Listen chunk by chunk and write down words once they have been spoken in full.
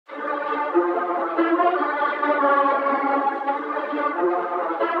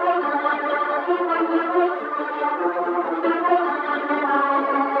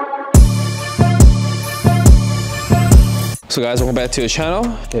So guys, welcome back to the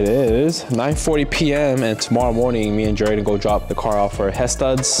channel. It is 9:40 p.m. and tomorrow morning, me and Jerry to go drop the car off for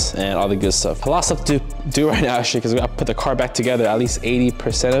Headstuds and all the good stuff. A lot of stuff to do right now actually, because we gotta put the car back together, at least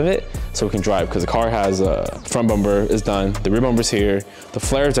 80% of it, so we can drive, because the car has front bumper is done, the rear bumper's here, the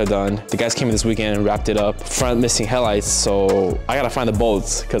flares are done. The guys came in this weekend and wrapped it up. Front missing headlights, so I gotta find the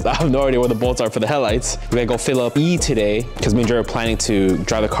bolts, because I have no idea where the bolts are for the headlights. We gotta go fill up E today, because me and Jerry are planning to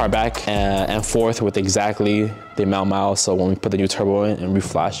drive the car back and forth with exactly the amount of miles, so when we put the new turbo in and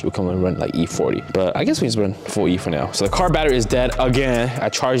reflash, we'll come and run like E40. But I guess we just run full E for now. So the car battery is dead again. I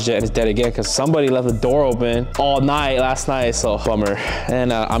charged it and it's dead again because somebody left the door open all night last night, so bummer.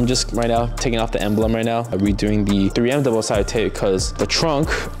 And I'm just right now taking off the emblem right now, redoing the 3M double-sided tape, because the trunk,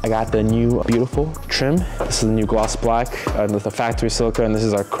 I got the new beautiful trim. This is the new gloss black with the factory silica, and this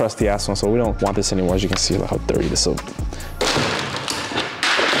is our crusty ass one, so we don't want this anymore. As you can see, like how dirty this is.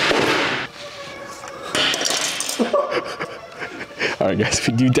 All right guys,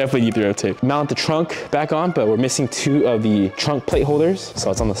 we do definitely need 3M tape. Mount the trunk back on, but we're missing 2 of the trunk plate holders.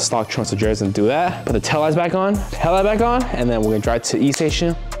 So it's on the stock trunk, so Jared's gonna do that. Put the taillights back on, headlight back on, and then we're gonna drive to E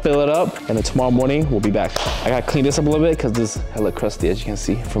station, fill it up, and then tomorrow morning, we'll be back. I gotta clean this up a little bit, because this hella crusty, as you can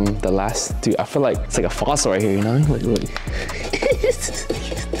see from the last, dude, I feel like it's like a fossil right here, you know? Look.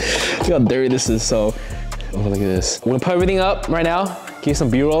 Look how dirty this is, so, oh, look at this. We're gonna put everything up right now, give you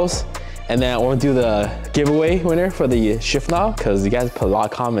some B-rolls, and then I want to do the giveaway winner for the shift knob, because you guys put a lot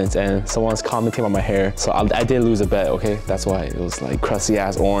of comments and someone's commenting on my hair. So I did lose a bet, okay? That's why it was like crusty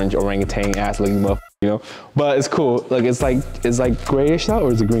ass orange orangutan ass looking muff, you know? But it's cool. Like it's like grayish now,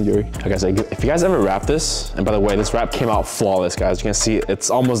 or is it green, Jerry? Okay, so if you guys ever wrap this, and by the way, this wrap came out flawless, guys. You can see it's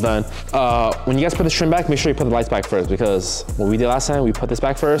almost done. When you guys put the trim back, make sure you put the lights back first, because what we did last time, we put this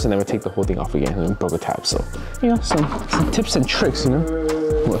back first and then we take the whole thing off again and we broke the tab. So, you know, some tips and tricks, you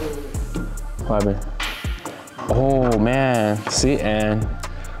know? What happened? Oh man, see, and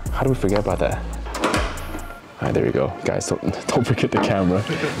how do we forget about that? All right, there we go. Guys, don't forget the camera.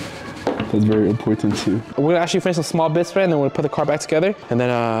 That's very important too. We're gonna actually finish some small bits, right? And then we'll put the car back together, and then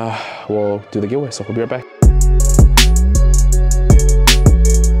we'll do the giveaway, so we'll be right back.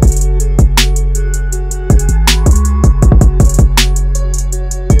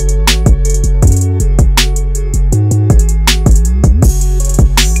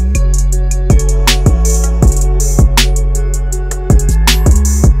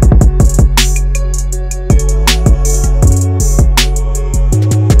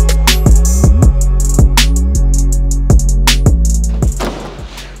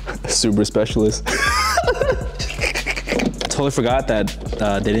 Super specialist. Totally forgot that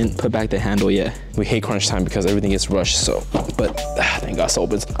they didn't put back the handle yet. We hate crunch time because everything gets rushed, so, but thank God it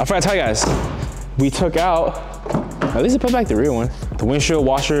opens. I forgot to tell you guys, we took out, at least I put back the rear one, the windshield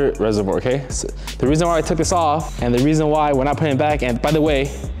washer reservoir, okay? So the reason why I took this off and the reason why we're not putting it back, and by the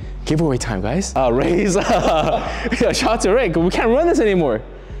way, giveaway time, guys. Ray's, shout out to Ray, because we can't run this anymore.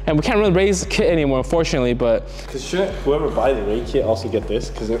 And we can't run Ray's kit anymore, unfortunately, but... Because shouldn't whoever buys the Ray kit also get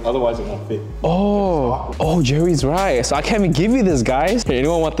this? Because otherwise it won't fit. Oh, Jerry's right. So I can't even give you this, guys. Hey,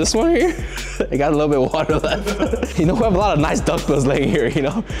 anyone want this one here? I got a little bit of water left. You know, we have a lot of nice duckbills laying here, you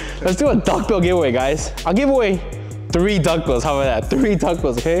know? Let's do a duckbill giveaway, guys. I'll give away 3 duckbills. How about that? 3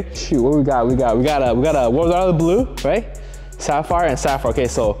 duckbills, okay? Shoot, what we got? We got what was out of the blue, right? Sapphire and sapphire. Okay,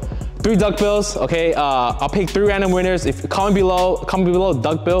 so 3 duckbills, okay? I'll pick 3 random winners. If comment below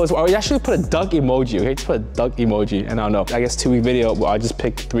duckbill. Or we actually put a duck emoji, okay? Just put a duck emoji, and I don't know. I guess 2-week video, I'll just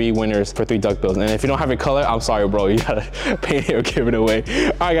pick 3 winners for 3 duckbills. And if you don't have your color, I'm sorry, bro. You gotta paint it or give it away.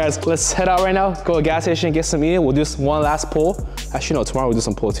 All right, guys, let's head out right now. Go to a gas station, get some eating. We'll do one last pull. Actually, no, tomorrow we'll do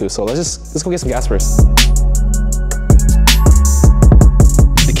some pull too. So let's go get some gas first.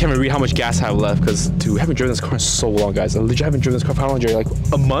 I can't even read how much gas I have left, because dude, we haven't driven this car in so long, guys. I legit haven't driven this car for how long, Jerry? Like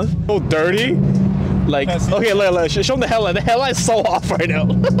a month? So dirty. Like, okay, look, show them the headlight. The headlight's so off right now.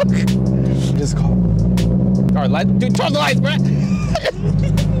 Just call. All right, dude, turn the lights, bro.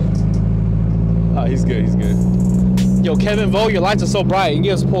 Oh, he's good, he's good. Yo, Kevin Vo, your lights are so bright. You can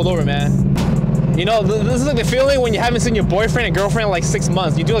get us pulled over, man. You know, this is like the feeling when you haven't seen your boyfriend and girlfriend in like 6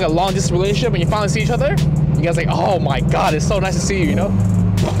 months. You do like a long distance relationship and you finally see each other. You guys like, oh my God, it's so nice to see you, you know?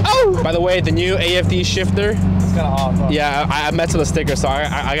 Oh! By the way, the new AFD shifter. It's kind of off. Huh? Yeah, I messed with the sticker, so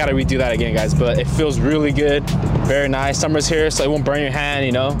I gotta redo that again, guys. But it feels really good, very nice. Summer's here, so it won't burn your hand.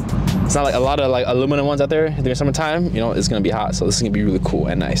 You know, it's not like a lot of like aluminum ones out there during summertime. You know, it's gonna be hot, so this is gonna be really cool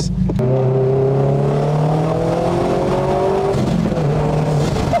and nice.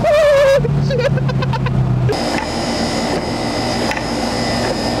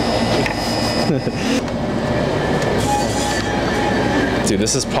 Dude,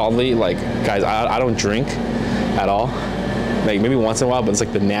 this is probably like, guys, I don't drink at all, Like maybe once in a while, but it's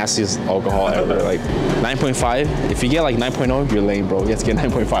like the nastiest alcohol ever. Like 9.5. If you get like 9.0, you're lame, bro. You have to get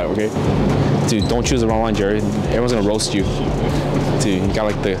 9.5, okay? Dude, don't choose the wrong one, Jerry. Everyone's gonna roast you. Dude, you got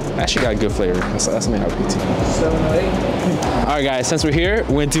like the, actually got a good flavor. That's something I'll be too. 708. All right, guys, since we're here,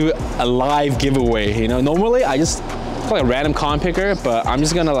 we're gonna do a live giveaway. You know, normally I just put like a random con picker, but I'm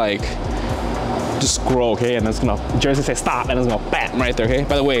just gonna like, just scroll, okay? And it's gonna, Jerry's gonna say stop, and it's gonna bam right there, okay?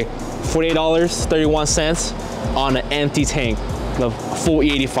 By the way, $48.31 on an empty tank. The full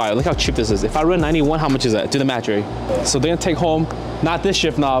E85. Look how cheap this is. If I run 91, how much is that? Do the math, Jerry. So they're gonna take home not this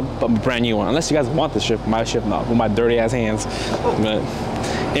shift knob, but a brand new one. Unless you guys want this shift, my shift knob with my dirty ass hands. But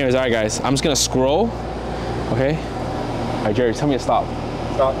anyways, all right, guys. I'm just gonna scroll. Okay. All right, Jerry, tell me to stop.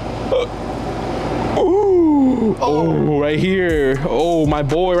 Stop. Ooh. Oh, right here. Oh, my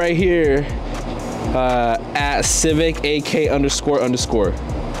boy right here. At Civic AK __.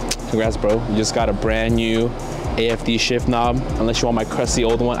 Congrats, bro. You just got a brand new AFD shift knob. Unless you want my crusty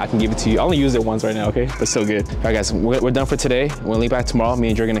old one, I can give it to you. I only use it once right now, okay? But still good. All right, guys, we're done for today. We'll leave back tomorrow. Me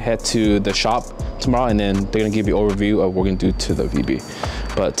and Jerry are gonna head to the shop tomorrow, and then they're gonna give you an overview of what we're gonna do to the VB.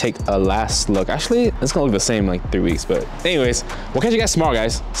 But take a last look. Actually, it's gonna look the same in like 3 weeks. But anyways, we'll catch you guys tomorrow,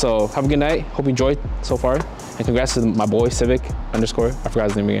 guys. So have a good night. Hope you enjoyed so far. And congrats to my boy, Civic _. I forgot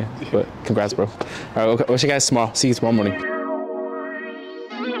his name again, but congrats, bro. All right, we'll see you guys tomorrow. See you tomorrow morning.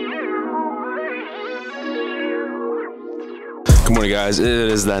 Good morning, guys. It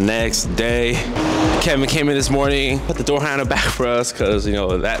is the next day. Kevin came in this morning, put the door handle back for us because, you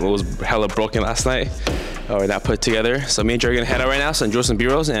know, that was hella broken last night. Or not put together. So me and Jerry are gonna head out right now, so enjoy some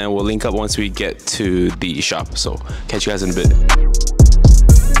B-rolls, and we'll link up once we get to the shop. So catch you guys in a bit.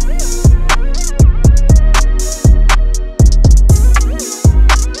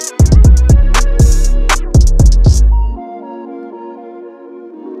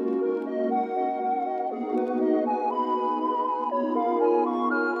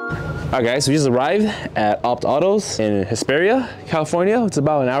 All right, guys, we just arrived at Opt Autos in Hesperia, California. It's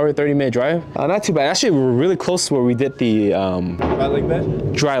about an hour and 30-minute drive. Not too bad. Actually, we're really close to where we did the dry lake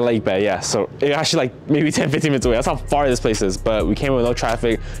bed? Dry lake bed, yeah. So it actually like maybe 10, 15 minutes away. That's how far this place is. But we came with no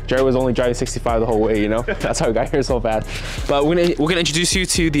traffic. Jerry was only driving 65 the whole way, you know? That's how we got here so fast. But we're gonna introduce you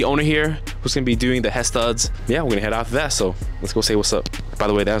to the owner here, who's gonna be doing the Headstuds. Yeah, we're gonna head after that. So let's go say what's up. By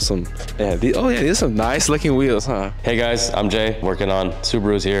the way, that's some, yeah, these are some nice looking wheels, huh? Hey guys, I'm Jay, working on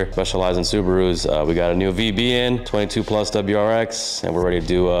Subarus here, specialize in Subarus. We got a new VB in, 22 plus WRX, and we're ready to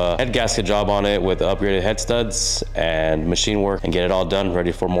do a head gasket job on it with upgraded head studs and machine work and get it all done,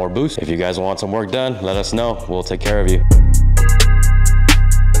 ready for more boost. If you guys want some work done, let us know. We'll take care of you.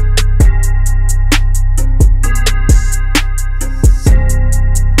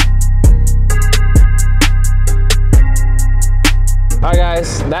 All right,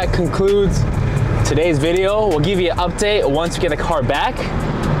 guys, that concludes today's video. We'll give you an update once we get the car back.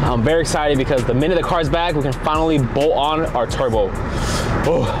 I'm very excited because the minute the car's back, we can finally bolt on our turbo.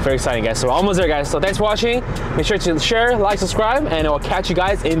 Oh, very exciting, guys. So we're almost there, guys. So thanks for watching. Make sure to share, like, subscribe, and I'll catch you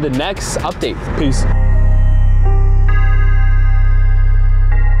guys in the next update. Peace.